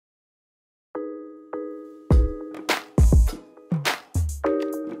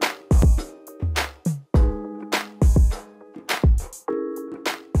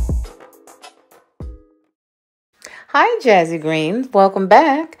Hi, Jazigreens. Welcome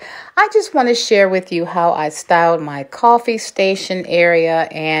back. I just want to share with you how I styled my coffee station area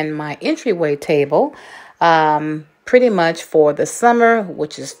and my entryway table pretty much for the summer,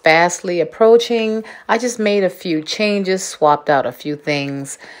 which is fastly approaching. I just made a few changes, swapped out a few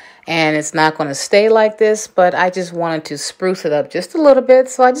things, and it's not going to stay like this, but I just wanted to spruce it up just a little bit.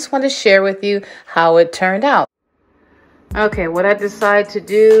 So I just want to share with you how it turned out. Okay, what I decided to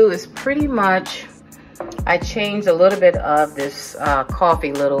do is pretty much I changed a little bit of this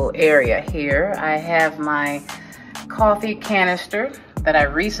coffee little area here. I have my coffee canister that I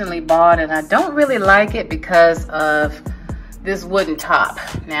recently bought, and I don't really like it because of this wooden top.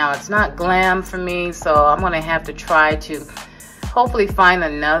 Now, it's not glam for me, so I'm going to have to try to hopefully find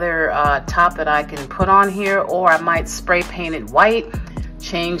another top that I can put on here, or I might spray paint it white,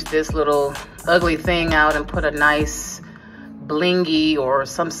 change this little ugly thing out and put a nice blingy or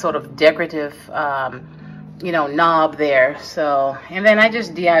some sort of decorative knob there. So, and then I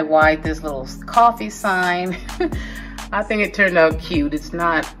just DIY'd this little coffee sign. I think it turned out cute. It's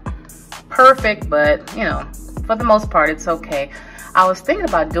not perfect, but for the most part it's okay. I was thinking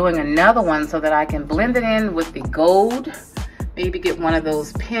about doing another one so that I can blend it in with the gold. Maybe get one of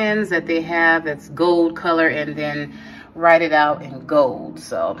those pens that they have that's gold color and then write it out in gold.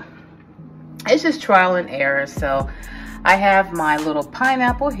 So it's just trial and error. So I have my little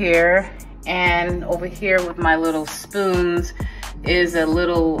pineapple here, and over here with my little spoons is a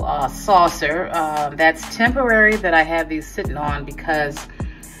little saucer that's temporary that I have these sitting on because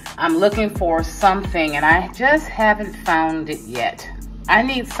I'm looking for something and I just haven't found it yet. I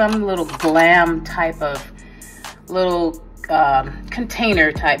need some little glam type of little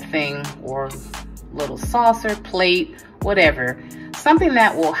container type thing, or little saucer, plate, whatever. Something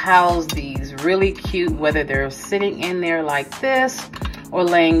that will house these really cute, whether they're sitting in there like this or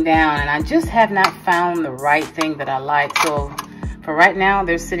laying down, and I just have not found the right thing that I like. So for right now,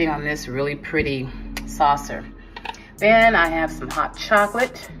 they're sitting on this really pretty saucer. Then I have some hot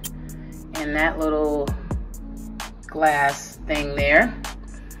chocolate in that little glass thing there.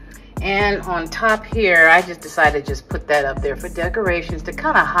 And on top here, I just decided to just put that up there for decorations to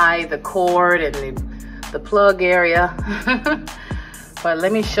kind of hide the cord and the plug area. But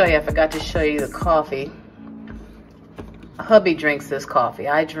let me show you, I forgot to show you the coffee. Hubby drinks this coffee.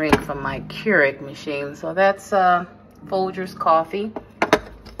 I drink from my Keurig machine. So that's Folgers coffee.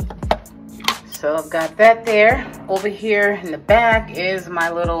 So I've got that there. Over here in the back is my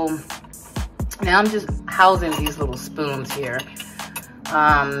little, now I'm just housing these little spoons here.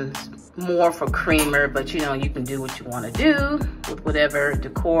 More for creamer, but you can do what you want to do with whatever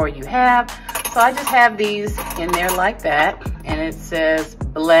decor you have. So I just have these in there like that, and it says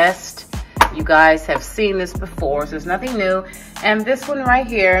blessed. You guys have seen this before, so it's nothing new. And this one right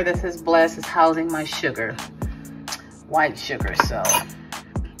here that says blessed is housing my sugar, white sugar. So,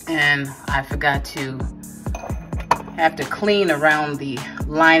 and I forgot to have to clean around the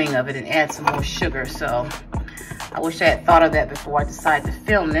lining of it and add some more sugar. So I wish I had thought of that before I decided to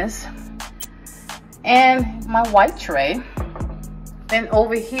film this. And my white tray. Then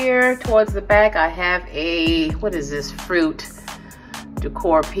over here towards the back, I have a, what is this fruit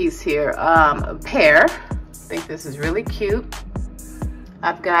decor piece here? A pear. I think this is really cute.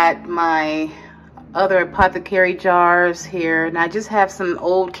 I've got my other apothecary jars here, and I just have some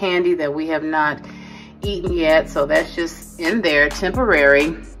old candy that we have not eaten yet, so that's just in there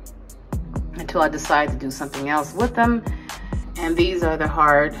temporary until I decide to do something else with them. And these are the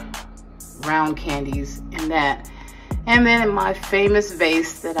hard round candies in that. And then my famous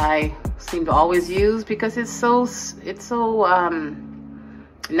vase that I seem to always use because it's so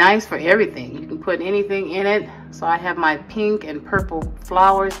nice for everything. You can put anything in it. So I have my pink and purple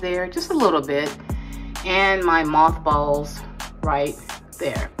flowers there, just a little bit, and my mothballs right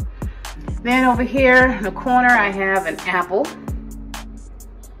there. Then over here in the corner, I have an apple.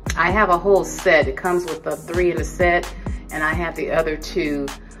 I have a whole set. It comes with the 3 in a set, and I have the other 2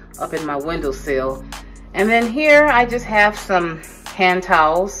 up in my windowsill. And then here I just have some hand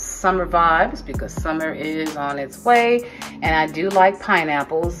towels, summer vibes, because summer is on its way. And I do like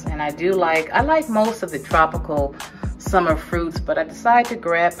pineapples, and I like most of the tropical summer fruits, but I decided to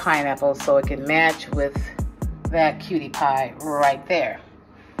grab pineapple so it can match with that cutie pie right there.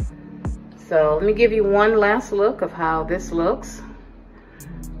 So let me give you one last look of how this looks.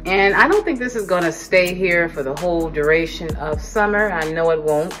 And I don't think this is gonna stay here for the whole duration of summer. I know it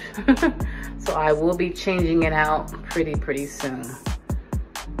won't. So I will be changing it out pretty soon.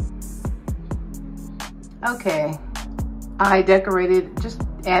 Okay, I just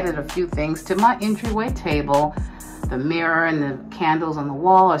added a few things to my entryway table. The mirror and the candles on the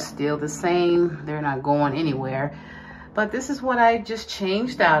wall are still the same. They're not going anywhere. But this is what I just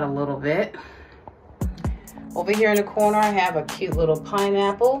changed out a little bit. Over here in the corner, I have a cute little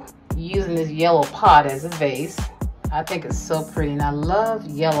pineapple using this yellow pot as a vase. I think it's so pretty, and I love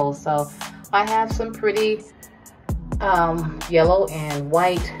yellow, so I have some pretty yellow and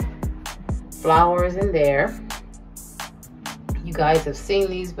white flowers in there. You guys have seen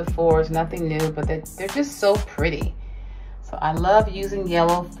these before. It's nothing new, but they're just so pretty. So I love using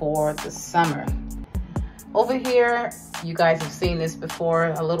yellow for the summer. Over here, you guys have seen this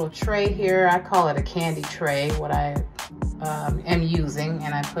before, a little tray here. I call it a candy tray, what I am using,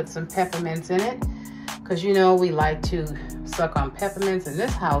 and I put some peppermints in it because you know we like to suck on peppermints in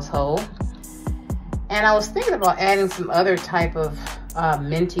this household. And I was thinking about adding some other type of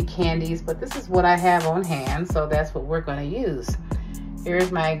minty candies, but this is what I have on hand, so that's what we're going to use. Here's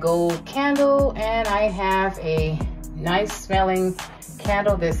my gold candle, and I have a nice smelling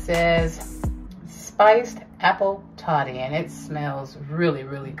candle that says spiced apple toddy, and it smells really,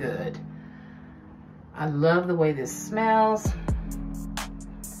 really good. I love the way this smells.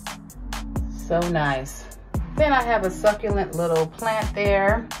 So nice. Then I have a succulent little plant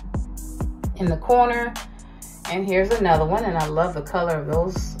there in the corner, and here's another one, and I love the color of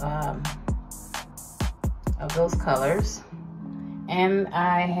those colors. And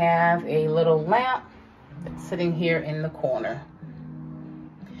I have a little lamp that's sitting here in the corner.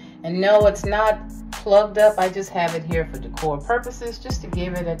 And no, it's not plugged up. I just have it here for decor purposes, just to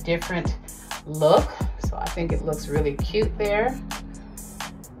give it a different look. So I think it looks really cute there.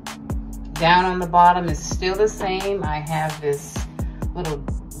 Down on the bottom is still the same. I have this little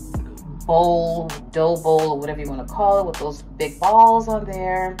bowl, dough bowl, or whatever you want to call it, with those big balls on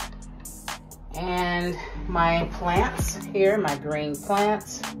there. And my plants here, my green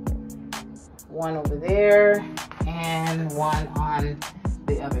plants. One over there and one on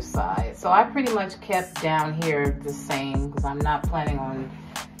the other side. So I pretty much kept down here the same because I'm not planning on,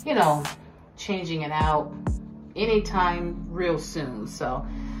 you know, changing it out anytime real soon. So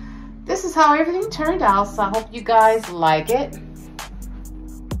this is how everything turned out. So I hope you guys like it.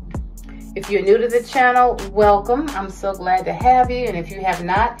 If you're new to the channel, welcome. I'm so glad to have you. And if you have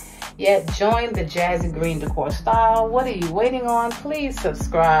not yet joined the JazigreenDecorStyle, what are you waiting on? Please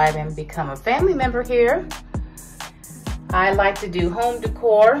subscribe and become a family member here. I like to do home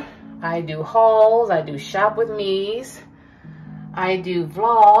decor. I do hauls. I do shop with me's. I do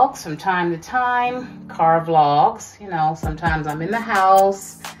vlogs from time to time, car vlogs. You know, sometimes I'm in the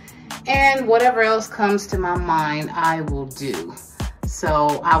house, and whatever else comes to my mind, I will do.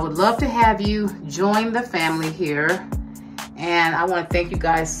 So I would love to have you join the family here. And I want to thank you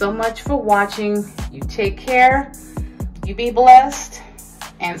guys so much for watching. You take care, you be blessed,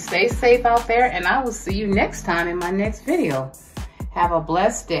 and stay safe out there. And I will see you next time in my next video. Have a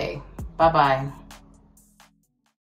blessed day. Bye-bye.